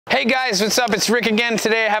Hey guys, what's up? It's Rick again.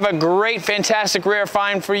 Today I have a great, fantastic rare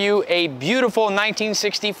find for you. A beautiful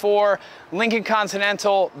 1964 Lincoln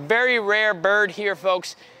Continental. Very rare bird here,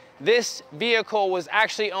 folks. This vehicle was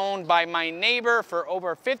actually owned by my neighbor for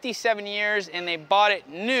over 57 years, and they bought it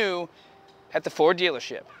new at the Ford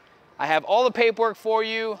dealership. I have all the paperwork for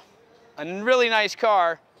you, a really nice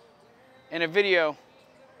car, and a video.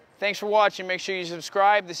 Thanks for watching. Make sure you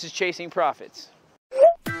subscribe. This is Chasing Profits.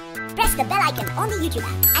 Press the bell icon on the YouTube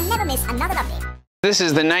app and never miss another update. This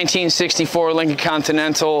is the 1964 Lincoln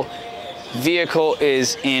Continental. Vehicle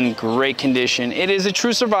is in great condition. It is a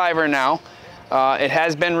true survivor now. It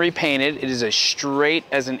has been repainted. It is as straight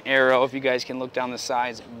as an arrow. If you guys can look down the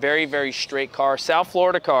sides, very, very straight car. South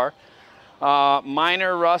Florida car.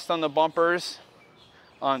 Minor rust on the bumpers,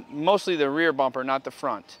 on mostly the rear bumper, not the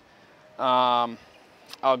front. I'll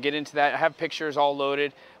get into that. I have pictures all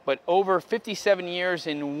loaded, but over 57 years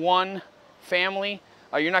in one family.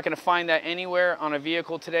 You're not going to find that anywhere on a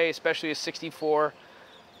vehicle today, especially a 64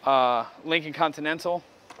 Lincoln Continental.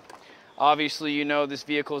 Obviously, you know this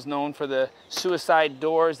vehicle is known for the suicide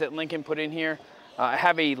doors that Lincoln put in here. I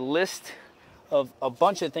have a list of a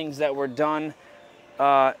bunch of things that were done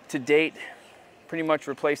to date. Pretty much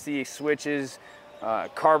replaced the switches,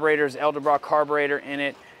 carburetors, Edelbrock carburetor in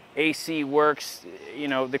it. AC works. You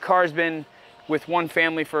know, the car's been with one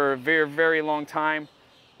family for a very, very long time.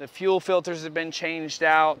 The fuel filters have been changed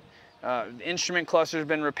out. The instrument cluster has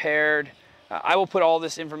been repaired. I will put all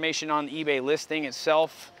this information on the eBay listing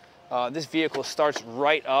itself. This vehicle starts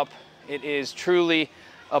right up. It is truly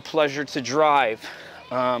a pleasure to drive.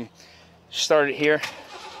 Start it here.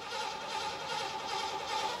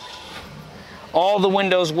 All the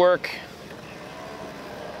windows work.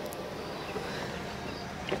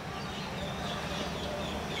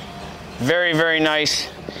 Very, very nice.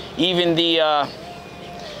 Even the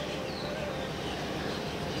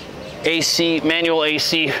AC, manual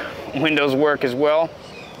AC windows work as well.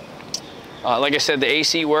 Like I said, the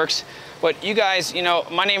AC works. But you guys, you know,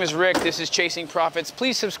 my name is Rick. This is Chasing Profits.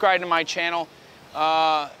 Please subscribe to my channel.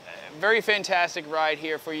 Very fantastic ride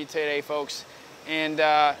here for you today, folks. And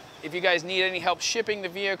if you guys need any help shipping the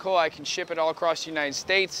vehicle, I can ship it all across the United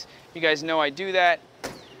States. You guys know I do that.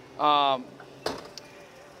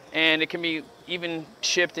 And it can be even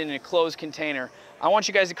shipped in a closed container. I want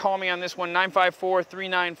you guys to call me on this one,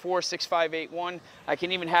 954-394-6581. I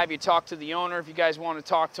can even have you talk to the owner if you guys want to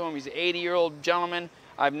talk to him. He's an 80-year-old gentleman.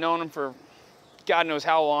 I've known him for God knows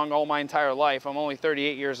how long, all my entire life. I'm only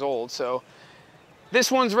 38 years old, so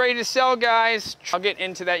this one's ready to sell, guys. I'll get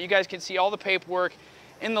into that. You guys can see all the paperwork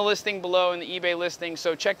in the listing below, in the eBay listing,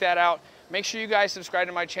 so check that out. Make sure you guys subscribe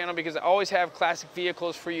to my channel because I always have classic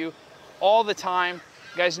vehicles for you all the time.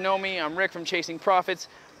 You guys know me, I'm Rick from Chasing Profits.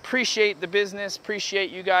 Appreciate the business, appreciate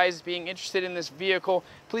you guys being interested in this vehicle.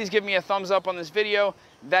 Please give me a thumbs up on this video.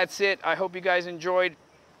 That's it. I hope you guys enjoyed.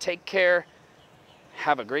 Take care.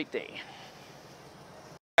 Have a great day.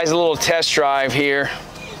 Guys, a little test drive here.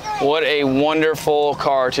 What a wonderful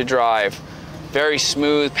car to drive. Very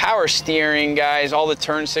smooth, power steering, guys. All the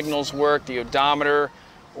turn signals work. The odometer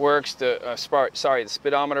works. The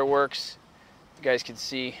speedometer works. You guys can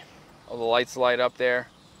see. All the lights light up there,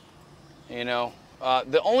 you know.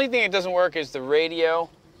 The only thing that doesn't work is the radio.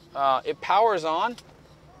 It powers on,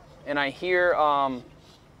 and I hear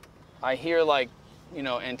like, you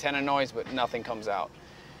know, antenna noise, but nothing comes out.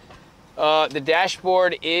 The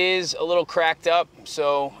dashboard is a little cracked up,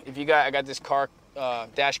 so if you got, I got this car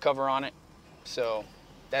dash cover on it, so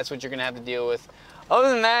that's what you're gonna have to deal with. Other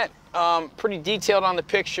than that, pretty detailed on the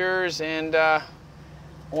pictures, and I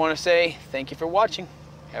want to say thank you for watching.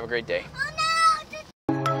 Have a great day.